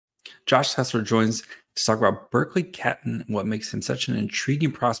Josh Tessler joins to talk about Berkly Catton and what makes him such an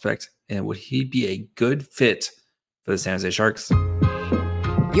intriguing prospect, and would he be a good fit for the San Jose Sharks?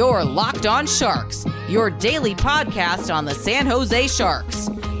 You're Locked On Sharks, your daily podcast on the San Jose Sharks.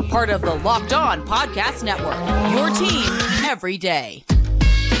 Part of the Locked On Podcast Network, your team every day.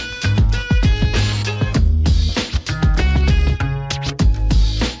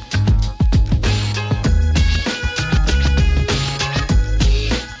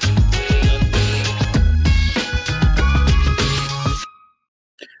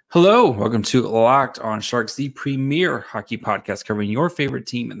 Hello, welcome to Locked On Sharks, the premier hockey podcast covering your favorite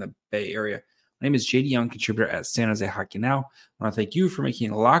team in the Bay Area. My name is JD Young, contributor at San Jose Hockey Now. I want to thank you for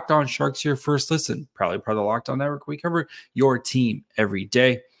making Locked On Sharks your first listen. Proudly part of the Locked On Network. We cover your team every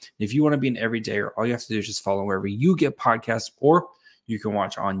day. If you want to be an everydayer, all you have to do is just follow wherever you get podcasts, or you can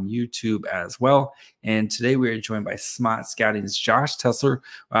watch on YouTube as well. And today we are joined by Smaht Scouting's Josh Tessler,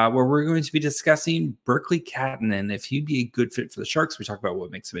 where we're going to be discussing Berkly Catton and if he'd be a good fit for the Sharks. We talk about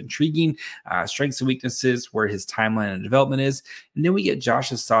what makes him intriguing, strengths and weaknesses, where his timeline and development is. And then we get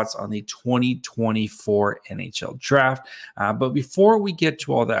Josh's thoughts on the 2024 NHL draft. But before we get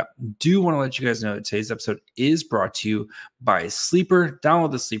to all that, I do want to let you guys know that today's episode is brought to you by Sleeper.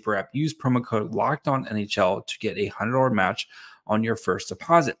 Download the Sleeper app. Use promo code LOCKEDONNHL to get a $100 match on your first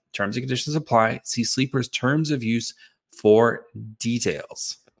deposit. Terms and conditions apply. See Sleeper's terms of use for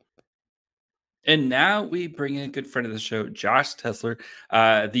details. And now we bring in a good friend of the show, Josh Tessler,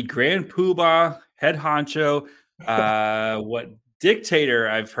 the grand poobah, head honcho, what dictator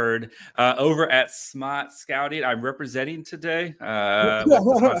I've heard over at Smaht Scouting. I'm representing today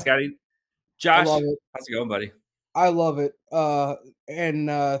Smaht Scouting. Josh, how's it going, buddy? I love it. And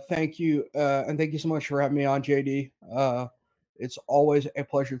thank you. And thank you so much for having me on, JD. It's always a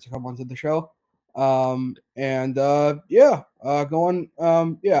pleasure to come onto the show. I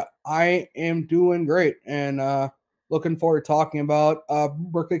am doing great and looking forward to talking about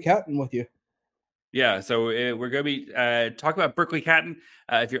Berkly Catton with you. Yeah, so we're going to be talking about Berkly Catton.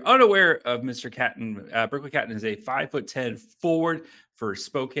 If you're unaware of Mr. Catton, Berkly Catton is a 5'10" forward for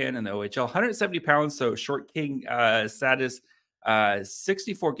Spokane in the OHL, 170 pounds, so short king status,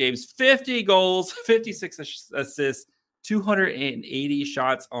 64 games, 50 goals, 56 assists, 280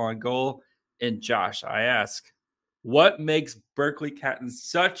 shots on goal. And Josh, I ask, what makes Berkly Catton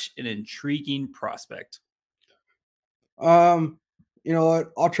such an intriguing prospect? You know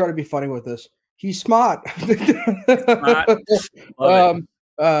what? I'll try to be funny with this. He's smart. That's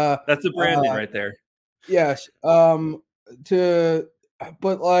the branding right there. Yes. What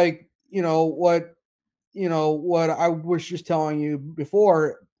I was just telling you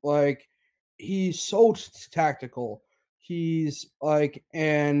before, like, he's so tactical. He's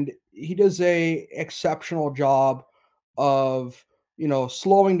and he does a exceptional job of,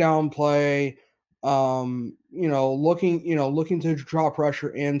 slowing down play, looking to draw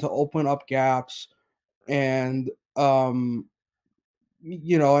pressure in to open up gaps. And, and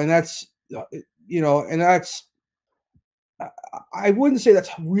that's, I wouldn't say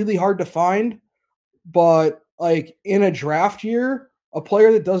that's really hard to find, but like in a draft year, a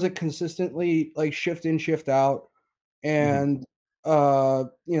player that does it consistently, like shift in, shift out. And,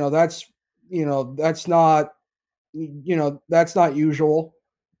 that's not usual.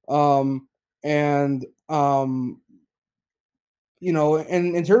 And in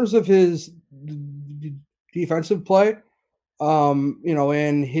terms of his defensive play,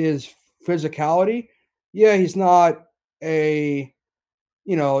 and his physicality, he's not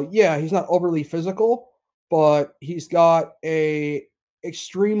overly physical, but he's got a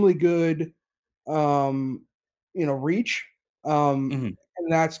extremely good, reach. And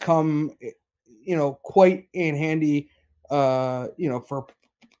that's come, quite in handy, for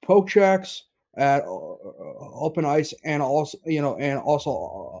poke checks at open ice and also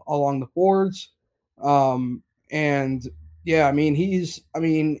along the boards.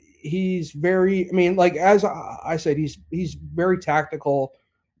 He's very, as I said, he's very tactical.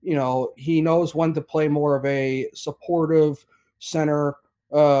 He knows when to play more of a supportive center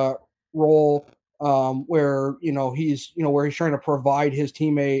role, where he's trying to provide his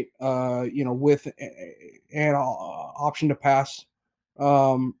teammate with an option to pass,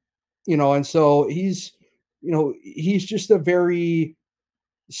 and so he's just a very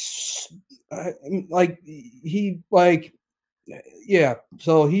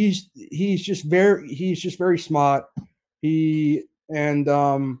so he's just very smart. And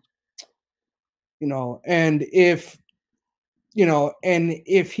if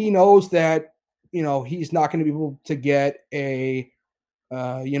he knows that he's not going to be able to get a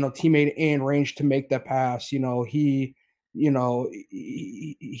teammate in range to make that pass, he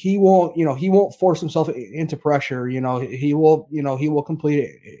he won't, he won't force himself into pressure. He will complete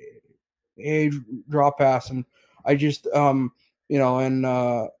a drop pass. And I just, and one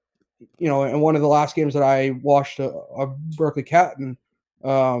of the last games that I watched of Berkly Catton,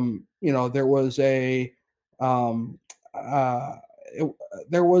 there was a,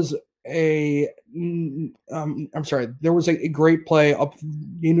 there was a, there was a great play up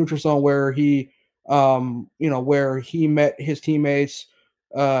the neutral zone where where he met his teammates.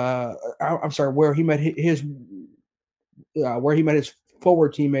 Where he met his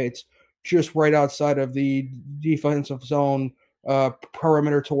forward teammates just right outside of the defensive zone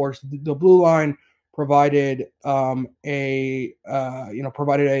perimeter towards the blue line, provided a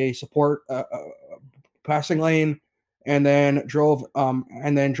support passing lane, and then drove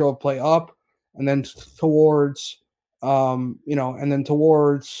play up, and then towards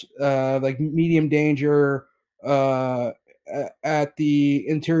like medium danger at the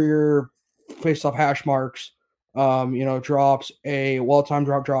interior face-off hash marks. Drops a well-timed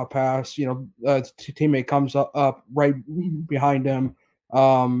drop pass. Teammate comes up right behind him.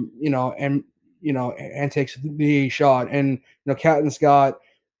 And takes the shot. And Catton's got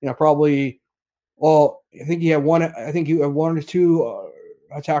probably. Well, I think he had one or two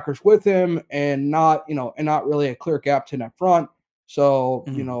attackers with him, and not really a clear gap to net front. So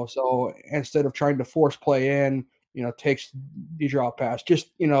so instead of trying to force play in, takes the drop pass. Just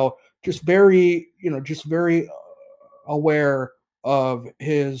very aware of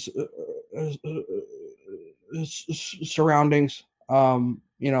his surroundings, and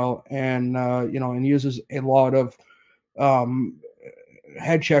uses a lot of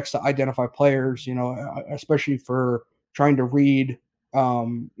head checks to identify players, especially for trying to read,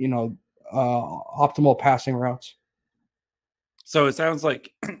 optimal passing routes. So it sounds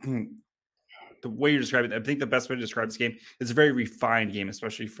like the way you're describing it, I think the best way to describe this game is a very refined game,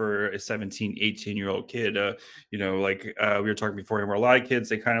 especially for a 17, 18-year-old kid. We were talking before, where a lot of kids,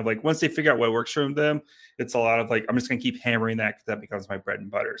 they kind of like, once they figure out what works for them, it's a lot of like, I'm just going to keep hammering that because that becomes my bread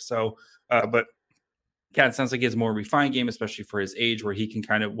and butter. So, but yeah, it sounds like it's a more refined game, especially for his age, where he can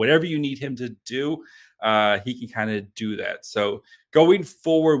kind of, whatever you need him to do, he can kind of do that. So going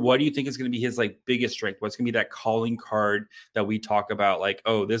forward, what do you think is going to be his like biggest strength? What's going to be that calling card that we talk about? Like,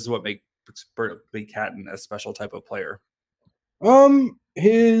 oh, this is what makes Berkly Catton a special type of player.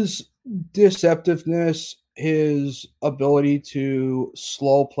 His deceptiveness, his ability to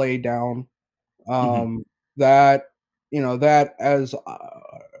slow play down, that as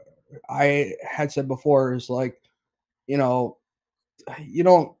I had said before, is like, you don't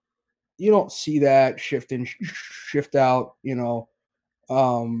see that shift in, shift out,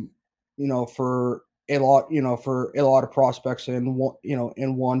 for a lot of prospects in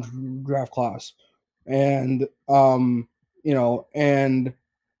one draft class. And, and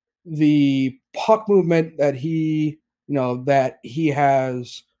the puck movement that he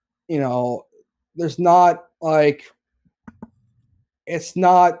has, there's not like, it's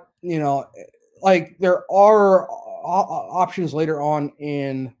not, like there are options later on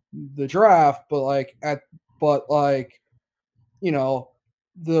in the draft, but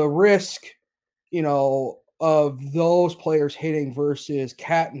the risk, of those players hitting versus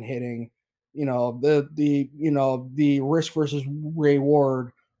Catton hitting, the risk versus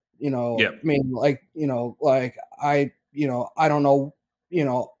reward, Yeah. I mean, I don't know,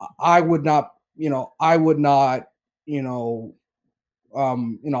 I would not, I would not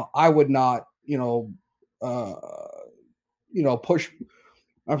push.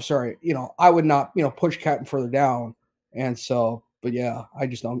 I'm sorry, I would not, push Catton further down. And so, but yeah, I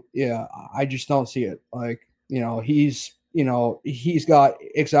just don't see it. Like, he's got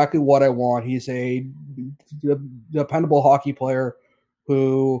exactly what I want. He's a dependable hockey player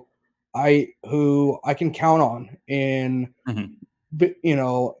who I can count on in,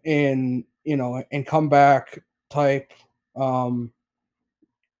 in comeback type, and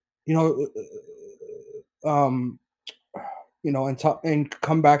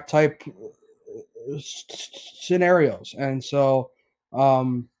comeback type scenarios. And so,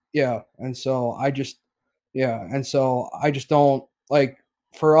 and so I just don't, like,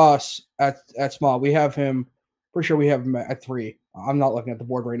 for us at Smaht, we have him, pretty sure we have him at 3. I'm not looking at the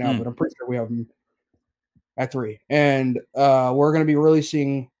board right now, but I'm pretty sure we have him at 3. And we're going to be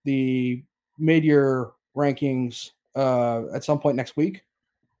releasing the mid-year rankings at some point next week.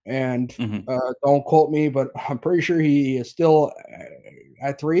 And don't quote me, but I'm pretty sure he is still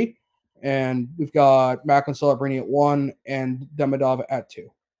at 3. And we've got Macklin Celebrini at 1 and Demidov at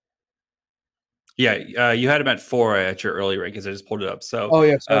 2. Yeah, you had him at 4 at your early rankings. I just pulled it up. So, oh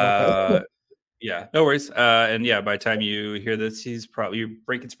yeah, sorry about that. Yeah, no worries. And yeah, by the time you hear this, your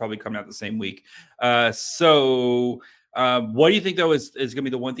break-in's probably coming out the same week. What do you think though is going to be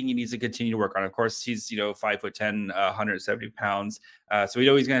the one thing he needs to continue to work on? Of course, he's 5'10", 170 pounds. So we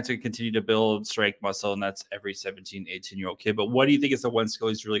know he's going to have to continue to build strength, muscle, and that's every 17, 18-year-old kid. But what do you think is the one skill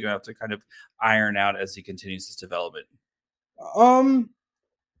he's really going to have to kind of iron out as he continues his development?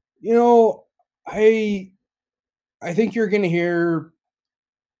 I think you're going to hear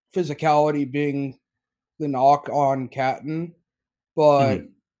physicality being the knock on Catton, but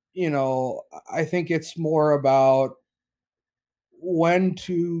I think it's more about when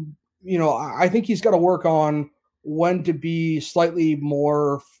to, I think he's got to work on when to be slightly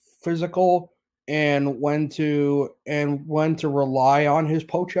more physical and when to rely on his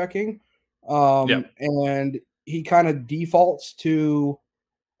poke checking. And he kind of defaults to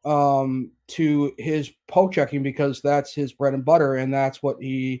his poke checking because that's his bread and butter, and that's what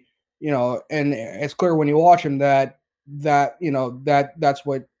he, and it's clear when you watch him that's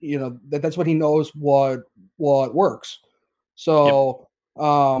what that's what he knows what works. So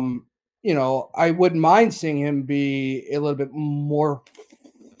I wouldn't mind seeing him be a little bit more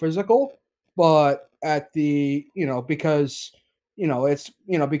physical, but at the because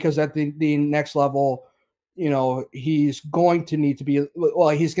because at the next level, he's going to need to be a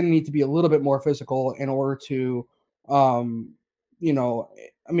little bit more physical in order to because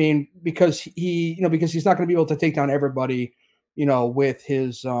because he's not going to be able to take down everybody with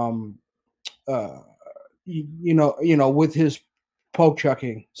his with his poke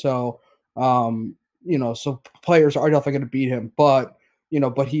checking. So so players are definitely going to beat him, but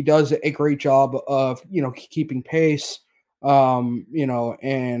he does a great job of keeping pace, and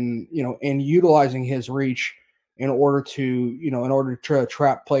utilizing his reach in order to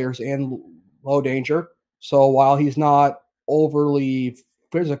trap players in low danger. So while he's not overly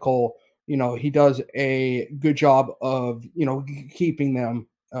physical, he does a good job of keeping them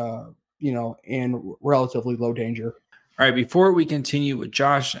in relatively low danger. All right, before we continue with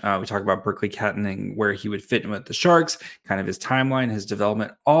Josh, we talk about Berkly Catton and where he would fit in with the Sharks, kind of his timeline, his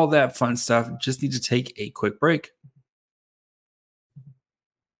development, all that fun stuff. Just need to take a quick break.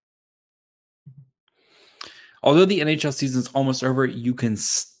 Although the NHL season is almost over, you can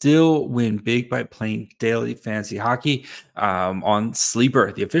still win big by playing daily fantasy hockey on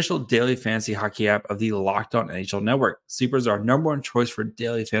Sleeper, the official daily fantasy hockey app of the Locked On NHL Network. Sleeper is our #1 choice for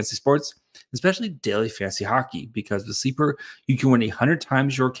daily fantasy sports, especially daily fantasy hockey, because with Sleeper, you can win 100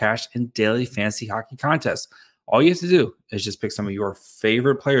 times your cash in daily fantasy hockey contests. All you have to do is just pick some of your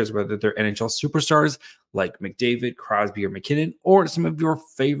favorite players, whether they're NHL superstars like McDavid, Crosby, or McKinnon, or some of your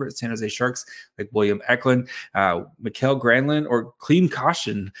favorite San Jose Sharks like William Eklund, Mikael Granlund, or Klim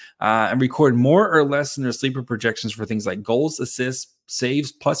Kostin, and record more or less in their sleeper projections for things like goals, assists,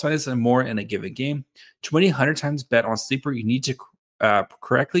 saves, plus minus, and more in a given game. To win 100 times bet on Sleeper, you need to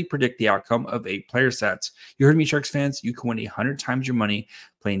correctly predict the outcome of 8 player sets. You heard me, Sharks fans. You can win 100 times your money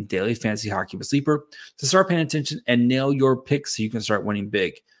playing daily fantasy hockey with Sleeper. So start paying attention and nail your picks so you can start winning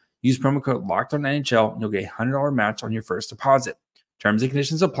big. Use promo code LOCKEDONNHL and you'll get a $100 match on your first deposit. Terms and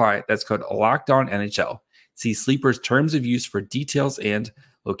conditions apply. That's code LOCKEDONNHL. See Sleeper's terms of use for details and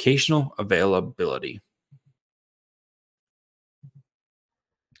locational availability.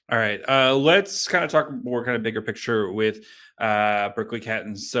 All right, let's kind of talk more kind of bigger picture with Berkly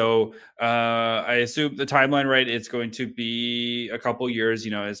Catton. So I assume the timeline, right? It's going to be a couple years,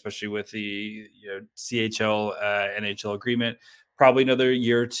 especially with the CHL NHL agreement. Probably another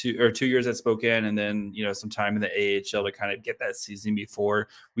year or 2 years at Spokane, and then some time in the AHL to kind of get that season before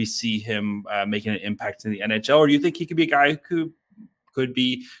we see him making an impact in the NHL. Or do you think he could be a guy who could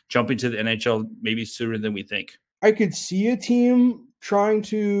be jumping to the NHL maybe sooner than we think? I could see a team trying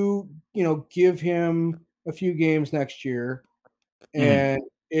to, give him a few games next year. And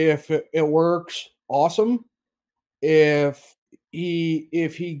if it works, awesome. If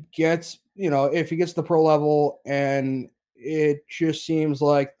he gets, if he gets the pro level and it just seems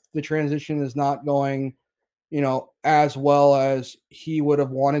like the transition is not going, as well as he would have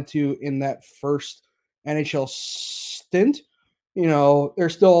wanted to in that first NHL stint,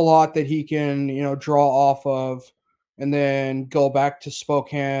 there's still a lot that he can, draw off of and then go back to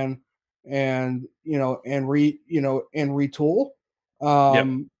Spokane and, and retool.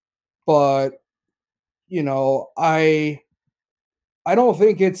 But, I don't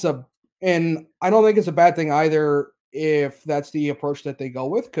think it's a bad thing either if that's the approach that they go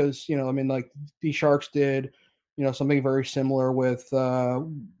with. Cause like the Sharks did, something very similar with, with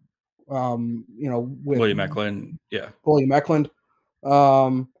William Eklund. Yeah. William Eklund.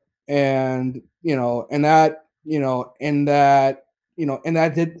 And that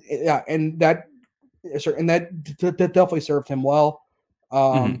did, and that and that definitely served him well.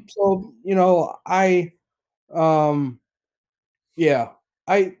 So I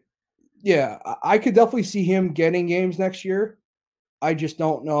could definitely see him getting games next year. I just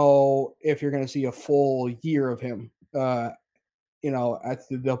don't know if you're going to see a full year of him, at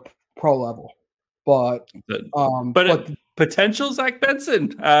the pro level. But potential Zach Benson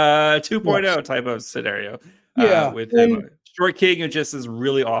 2.0 yes. type of scenario. With and, him, short king who just is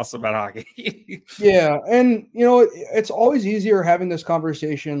really awesome at hockey. Yeah, and it's always easier having this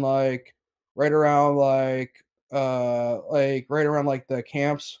conversation like right around like the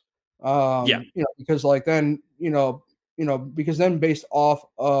camps. Because like then because then based off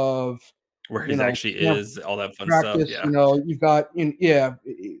of where he actually is, all that fun practice, stuff. Yeah, you've got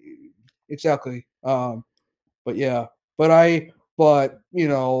exactly. I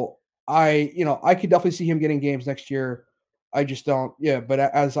could definitely see him getting games next year. I just don't. Yeah, but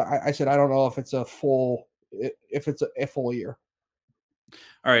as I said, I don't know if it's a full year.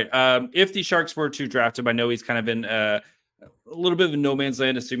 All right. If the Sharks were to draft him, I know he's kind of in a little bit of a no man's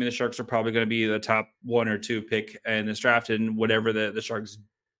land, assuming the Sharks are probably going to be the top 1 or 2 pick in this draft, and whatever the Sharks,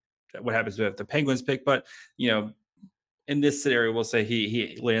 what happens if the Penguins pick. But in this scenario, we'll say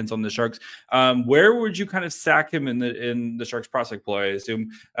he lands on the Sharks. Where would you kind of sack him in the Sharks prospect pool? I assume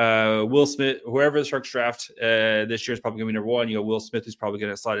Will Smith, whoever the Sharks draft this year is probably going to be number 1. Will Smith is probably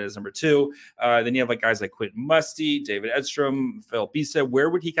going to slide in as number 2. Then you have like guys like Quentin Musty, David Edstrom, Phil Bisa. Where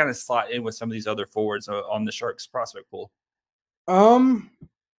would he kind of slot in with some of these other forwards on the Sharks prospect pool?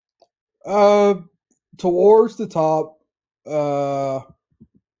 Towards the top,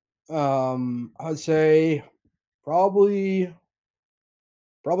 I'd say probably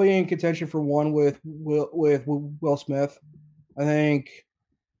in contention for 1 with Will Smith. I think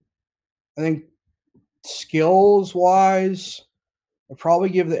skills wise, I'd probably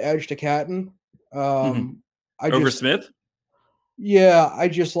give the edge to Catton. Over Smith? Yeah, I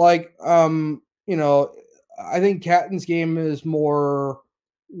just like I think Catton's game is more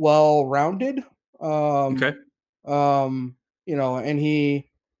well-rounded. Okay. And he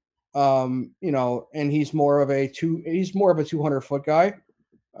and he's more of a 200-foot guy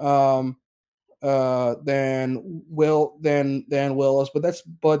than Will is,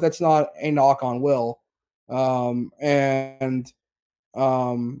 but that's not a knock on Will.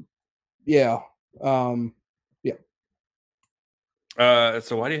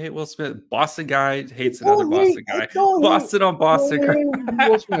 So why do you hate Will Smith? Boston guy hates another Boston guy. Boston on Boston.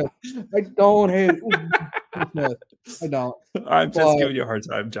 Will Smith. I don't hate Will Smith. I don't. I'm just giving you a hard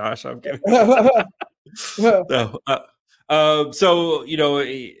time, Josh. I'm giving you a hard time. So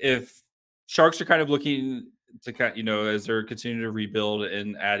if Sharks are kind of looking to as they're continuing to rebuild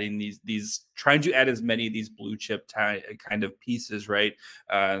and adding these trying to add as many of these blue chip kind of pieces, right?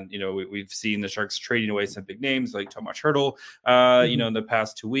 We've seen the Sharks trading away some big names like Tomas Hertl, in the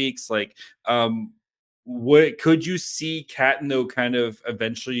past 2 weeks. Like, what could you see Catton though kind of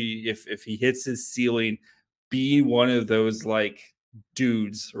eventually, if he hits his ceiling, be one of those like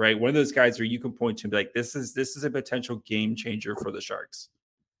dudes, right? One of those guys where you can point to and be like, this is a potential game changer for the Sharks.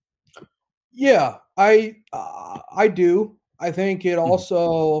 Yeah, I do. I think it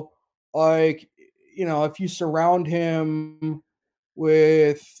also if you surround him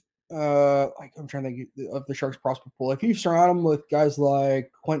with I'm trying to think of the Sharks prospect pool. If you surround him with guys like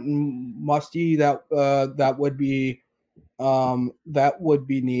Quentin Musty, that would be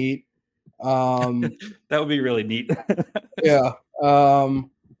neat. That would be really neat. Yeah. Trying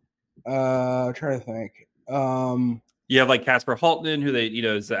to think. You have like Casper Haltnen, who they,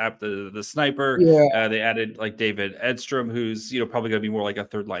 is the sniper. Yeah. They added like David Edstrom, who's, probably going to be more like a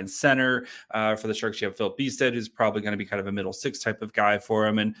third line center for the Sharks. You have Phil Bistead, who's probably going to be kind of a middle 6 type of guy for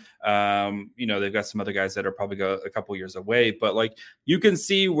him. And, they've got some other guys that are probably a couple years away. But like you can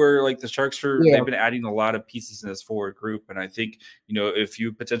see where like the Sharks they've been adding a lot of pieces in this forward group. And I think, if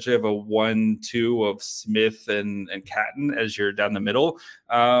you potentially have a 1-2 of Smith and Catton as you're down the middle,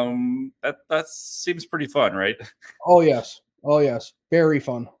 that seems pretty fun, right? Oh yes. Very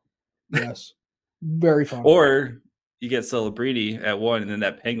fun. Yes. Very fun. Or you get Celebrity at 1 and then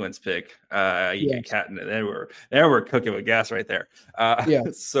that Penguins pick. You get Catton, and then we're cooking with gas right there.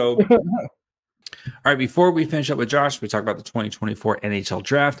 So all right, before we finish up with Josh, we talk about the 2024 NHL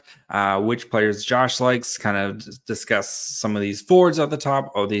draft, which players Josh likes, kind of discuss some of these forwards at the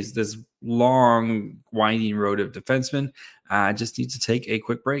top. This long winding road of defensemen. Just need to take a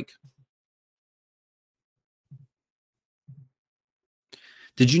quick break.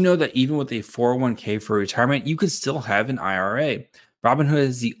 Did you know that even with a 401k for retirement, you can still have an IRA? Robinhood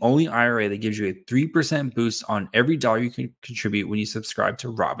is the only IRA that gives you a 3% boost on every dollar you can contribute when you subscribe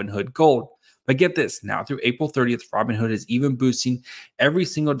to Robinhood Gold. But get this, now through April 30th, Robinhood is even boosting every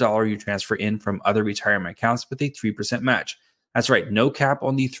single dollar you transfer in from other retirement accounts with a 3% match. That's right, no cap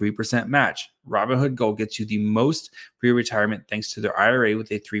on the 3% match. Robinhood Gold gets you the most for your retirement thanks to their IRA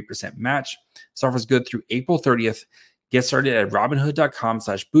with a 3% match. This offer is good through April 30th. Get started at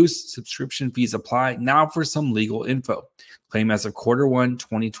robinhood.com/boost. Subscription fees apply. Now for some legal info. Claim as of Q1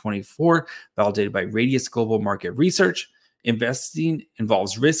 2024, validated by Radius Global Market Research. Investing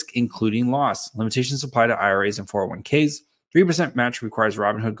involves risk, including loss. Limitations apply to IRAs and 401ks. 3% match requires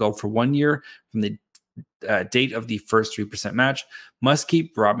Robinhood Gold for 1 year from the date of the first 3% match. Must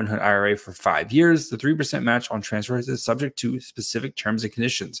keep Robinhood IRA for 5 years. The 3% match on transfers is subject to specific terms and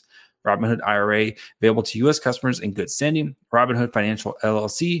conditions. Robinhood IRA available to U.S. customers in good standing. Robinhood Financial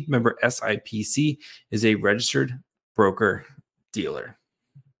LLC, member SIPC, is a registered broker dealer.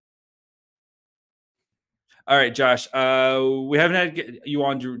 All right, Josh, we haven't had you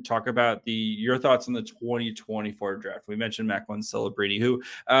on to talk about your thoughts on the 2024 draft. We mentioned Macklin Celebrini, who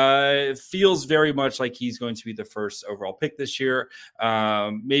feels very much like he's going to be the first overall pick this year.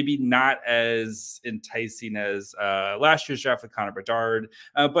 Maybe not as enticing as last year's draft with Connor Bedard,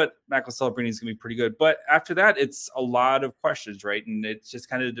 but Macklin Celebrini is going to be pretty good. But after that, it's a lot of questions, right? And it just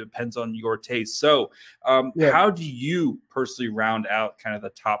kind of depends on your taste. So how do you personally round out kind of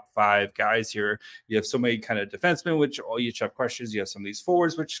the top 5 guys here? You have so many kind of defensemen, which all each have questions. You have some of these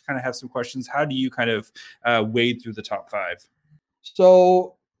forwards, which kind of have some questions. How do you kind of wade through the top 5?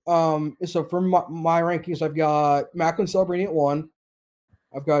 So for my rankings, I've got Macklin Celebrini at 1.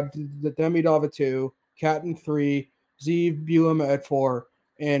 I've got the Demidov at 2, Catton 3, Zeev Buehm at 4,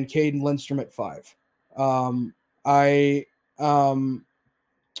 and Caden Lindstrom at 5.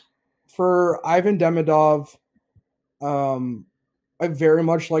 For Ivan Demidov, I very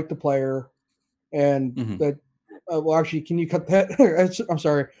much like the player, and that. Well, actually, can you cut that? I'm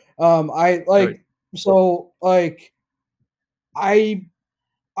sorry. I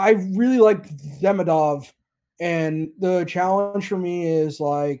really like Demidov, and the challenge for me is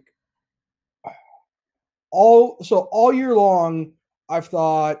like all year long, I've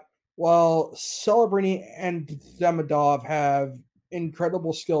thought, well, Celebrini and Demidov have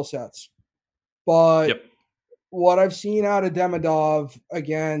incredible skill sets, but what I've seen out of Demidov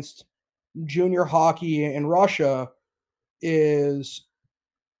against junior hockey in Russia is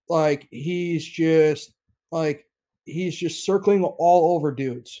like he's just circling all over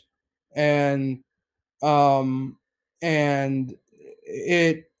dudes, and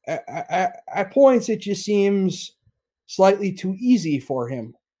it at points it just seems slightly too easy for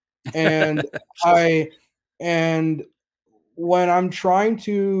him, and when I'm trying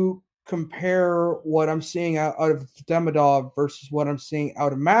to compare what I'm seeing out of Demidov versus what I'm seeing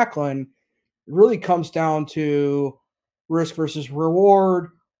out of Macklin, it really comes down to risk versus reward,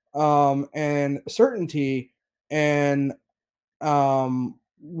 and certainty. And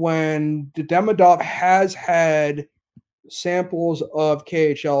when the Demidov has had samples of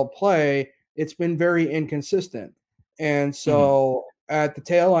KHL play, it's been very inconsistent. And so at the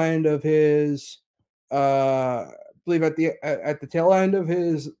tail end of his, I believe at the tail end of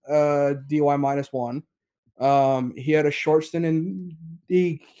his DY -1, he had a short stint in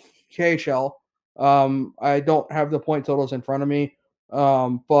the KHL. I don't have the point totals in front of me,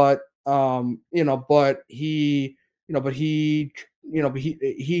 but he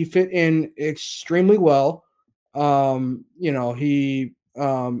fit in extremely well. He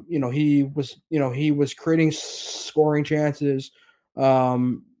was creating scoring chances.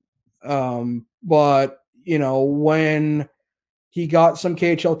 But when he got some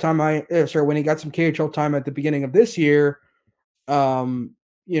KHL time, when he got some KHL time at the beginning of this year,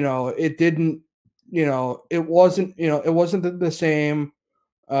 it didn't, it wasn't the same.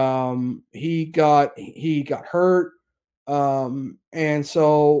 He got hurt. And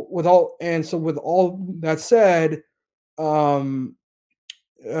so with all that said,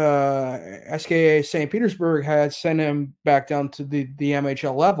 SKA St. Petersburg had sent him back down to the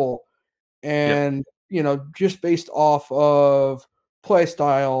MHL level, and just based off of play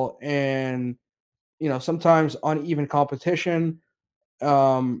style and sometimes uneven competition,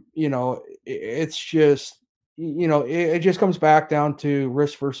 it's just it just comes back down to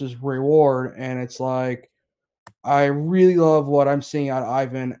risk versus reward, and it's like I really love what I'm seeing out of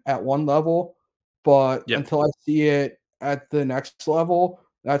Ivan at one level, but until I see it at the next level,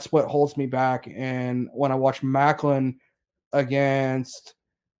 that's what holds me back. And when I watch Macklin against,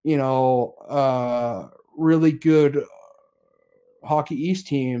 really good Hockey East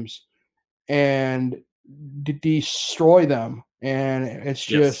teams and destroy them, and it's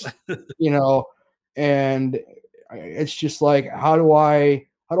just, and it's just like, how do I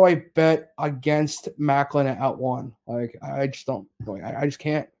bet against Macklin at 1? Like, I just don't. Like, I just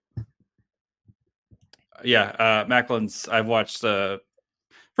can't. Yeah, Macklin's. I've watched for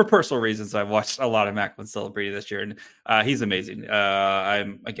personal reasons. I've watched a lot of Macklin celebrating this year, and he's amazing.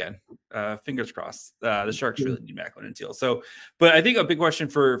 I'm again, fingers crossed. The Sharks really need Macklin and Teal. So, but I think a big question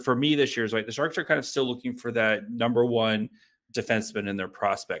for me this year is, right, the Sharks are kind of still looking for that number one defenseman in their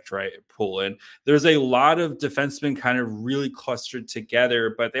prospect, right, pool. And there's a lot of defensemen kind of really clustered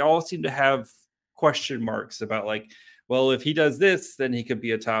together, but they all seem to have question marks about, like, well, if he does this, then he could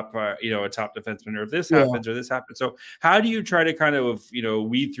be a top, a top defenseman, or if this happens or this happens. So how do you try to kind of,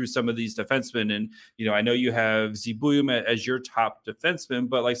 weed through some of these defensemen? And, I know you have Zebuyum as your top defenseman,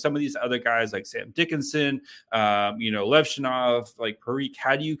 but like some of these other guys like Sam Dickinson, Levshinov, like Parikh,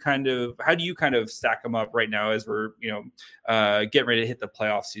 how do you kind of stack them up right now as we're, getting ready to hit the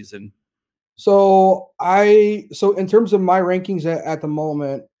playoff season? So in terms of my rankings at the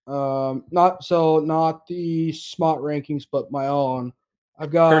moment, not the Smaht rankings, but my own.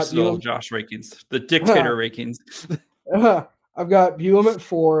 I've got personal Josh rankings, the dictator rankings. I've got Buim at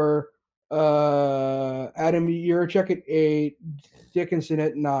 4, Adam Yurchek at 8, Dickinson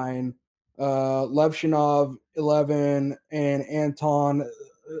at 9, Levshinov 11, and Anton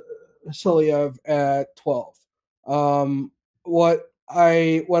Silyev at 12. What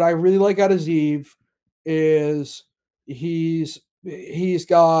I really like out of Zeev is he's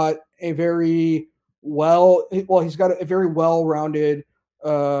got a very well-rounded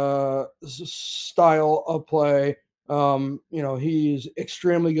style of play. He's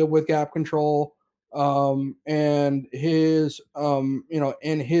extremely good with gap control, and his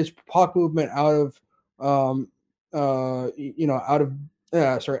his puck movement out of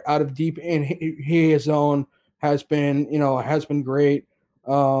deep in his zone has been great.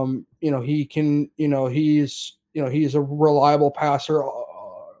 He's a reliable passer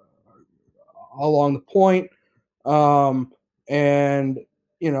along the point. And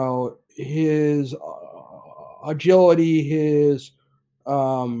his agility, his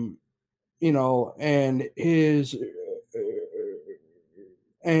and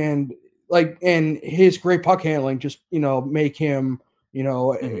his great puck handling just make him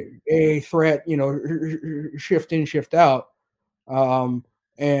a threat, shift in, shift out. And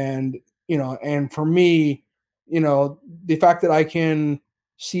for me, the fact that I can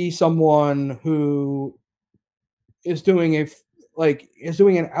see someone who is doing an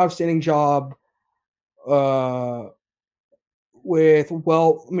outstanding job with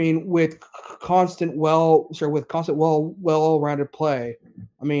constant well-rounded play.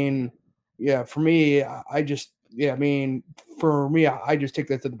 For me, I just take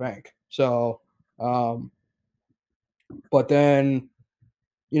that to the bank. So, but then,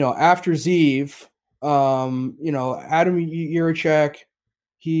 after Zeev, Adam Yurchek,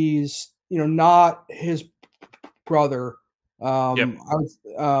 he's, not his brother. He's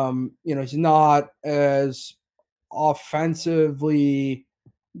not as offensively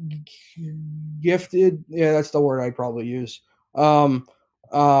gifted. Yeah, that's the word I'd probably use. But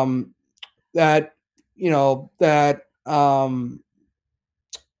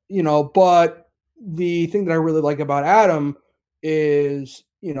the thing that I really like about Adam is,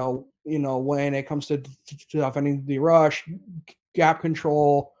 when it comes to defending the rush, gap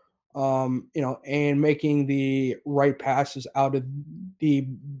control, and making the right passes out of the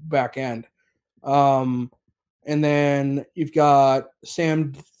back end. And then you've got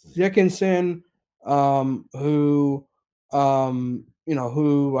Sam Dickinson, who I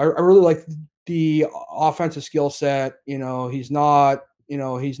really like the offensive skill set. He's not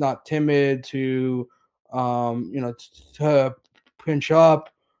timid to to pinch up,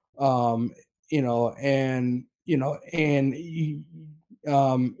 and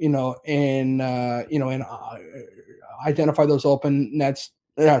identify those open nets.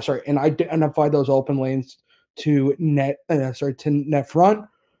 And identify those open lanes to net front.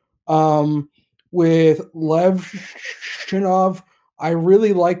 With Levshinov, I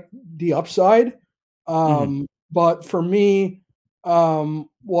really like the upside. But for me,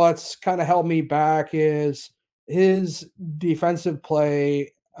 what's kind of held me back is his defensive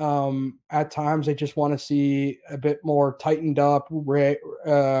play. At times, I just want to see a bit more tightened up,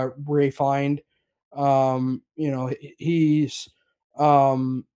 refined. He's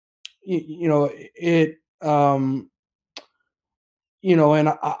and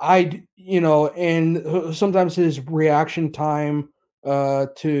sometimes his reaction time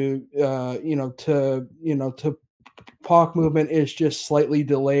to puck movement is just slightly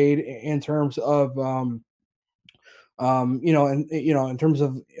delayed in terms of in terms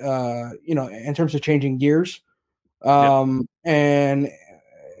of changing gears. And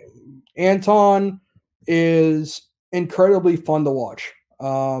Anton is incredibly fun to watch.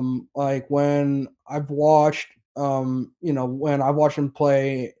 Like when I've watched, when I've watched him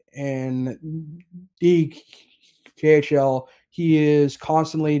play in the KHL, he is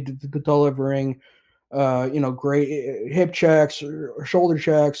constantly delivering, great hip checks or shoulder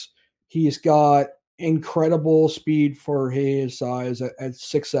checks. He's got incredible speed for his size at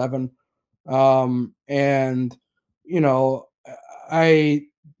 6'7". And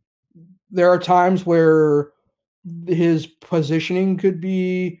there are times where his positioning could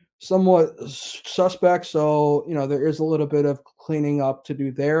be somewhat suspect, so there is a little bit of cleaning up to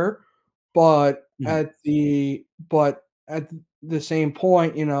do there. But at the same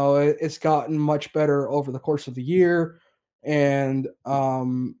point, it's gotten much better over the course of the year, and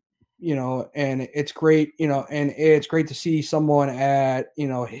and it's great, and it's great to see someone at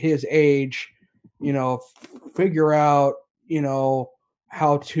his age, figure out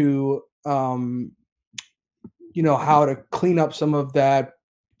how to how to clean up some of that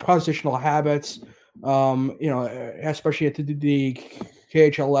positional habits, especially at the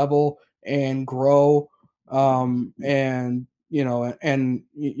KHL level, and grow. And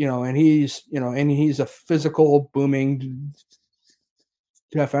he's a physical, booming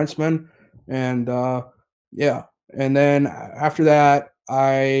defenseman. And and then after that,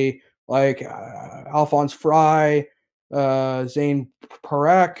 I like Alphonse Fry, Zane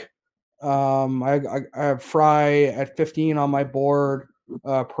Parekh. I have Fry at 15 on my board,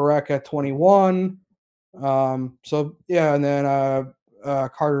 Parekh at 21. So yeah, and then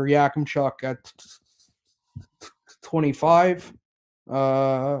Carter Yakimchuk at 25,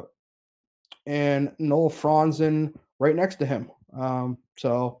 and Noel Franzen right next to him.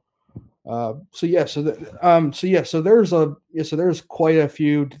 So there's quite a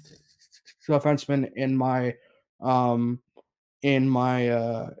few defensemen in my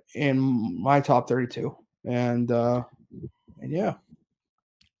top 32, and yeah.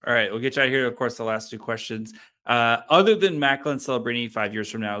 All right, we'll get you out of here. Of course, the last two questions. Other than Macklin Celebrini 5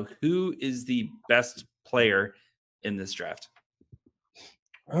 years from now, who is the best player in this draft?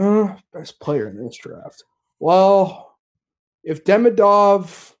 Best player in this draft. Well, if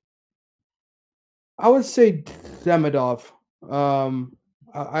Demidov, I would say Demidov.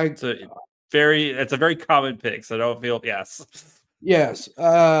 It's a very common pick, so don't feel yes. Yes.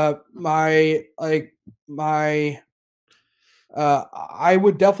 I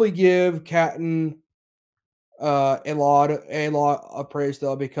would definitely give Catton a lot of praise,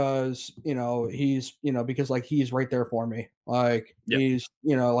 though, because he's he's right there for me. Like, yep. He's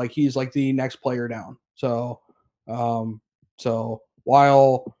he's like the next player down. So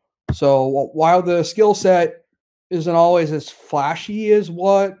while the skill set isn't always as flashy as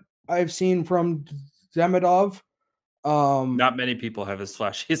what I've seen from Demidov, not many people have as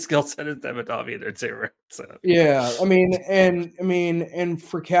flashy a skill set as Demidov either, too. Right? So. Yeah, and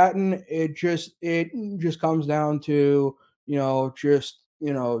for Catton, it just comes down to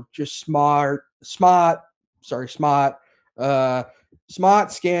smart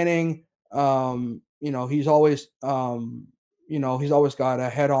scanning. He's always got a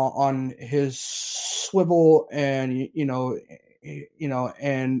head on his swivel, and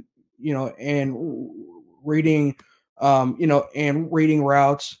and reading reading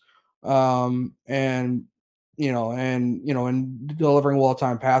routes, and delivering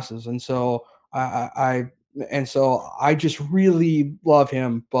well-timed passes. And so I just really love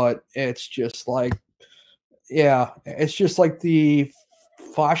him, but it's just like the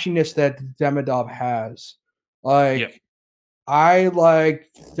flashiness that Demidov has. I like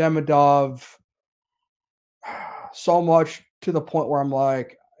Demidov so much, to the point where I'm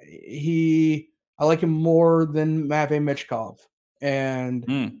like, I like him more than Matvei Michkov,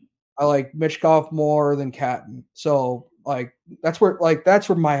 and I like Michkov more than Catton. So that's where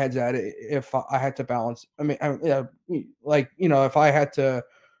my head's at. If I had to balance, if I had to,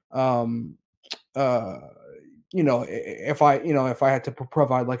 if I had to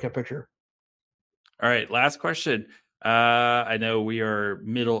provide like a picture. All right, last question. I know we are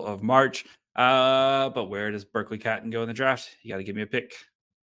middle of March, but where does Berkly Catton go in the draft? You got to give me a pick.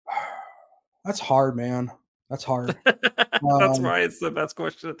 That's hard, man. That's hard. That's why it's the best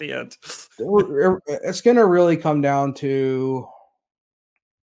question at the end. It's going to really come down to,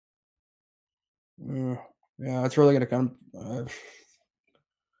 it's really going to come.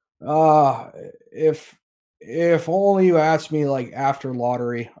 If only you asked me like after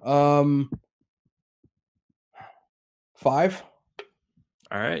lottery. 5.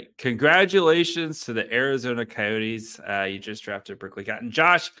 All right. Congratulations to the Arizona Coyotes. You just drafted Berkly Catton.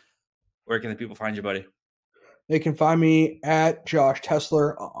 Josh, where can the people find you, buddy? they can find me at Josh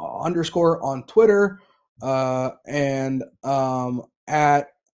Tessler _ on Twitter, and at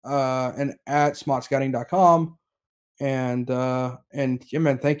smahtscouting.com. And yeah,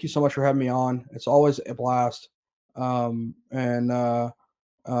 man, thank you so much for having me on. It's always a blast. And I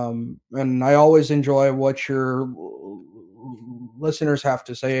always enjoy what your listeners have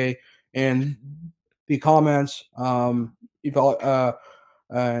to say in the comments. Yeah,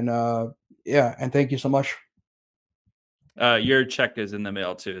 and thank you so much. Your check is in the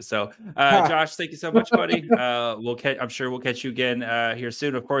mail too. So, Josh, thank you so much, buddy. I'm sure we'll catch you again here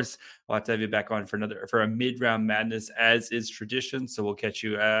soon. Of course, we'll have to have you back on for a mid-round madness, as is tradition. So we'll catch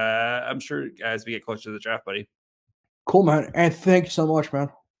you, I'm sure, as we get closer to the draft, buddy. Cool, man. And thank you so much, man.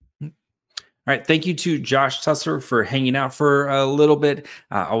 All right. Thank you to Josh Tessler for hanging out for a little bit.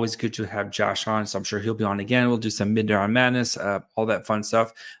 Always good to have Josh on. So I'm sure he'll be on again. We'll do some mid-round madness, all that fun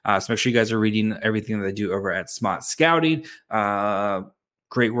stuff. So make sure you guys are reading everything that they do over at Smaht Scouting.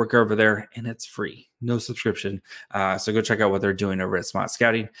 Great work over there, and it's free. No subscription. So go check out what they're doing over at Smaht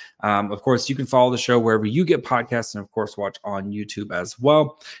Scouting. Of course, you can follow the show wherever you get podcasts, and of course, watch on YouTube as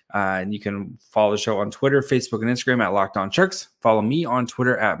well. And you can follow the show on Twitter, Facebook, and Instagram at Locked On Sharks. Follow me on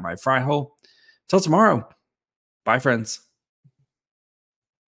Twitter at MyFryHole. Till tomorrow. Bye, friends.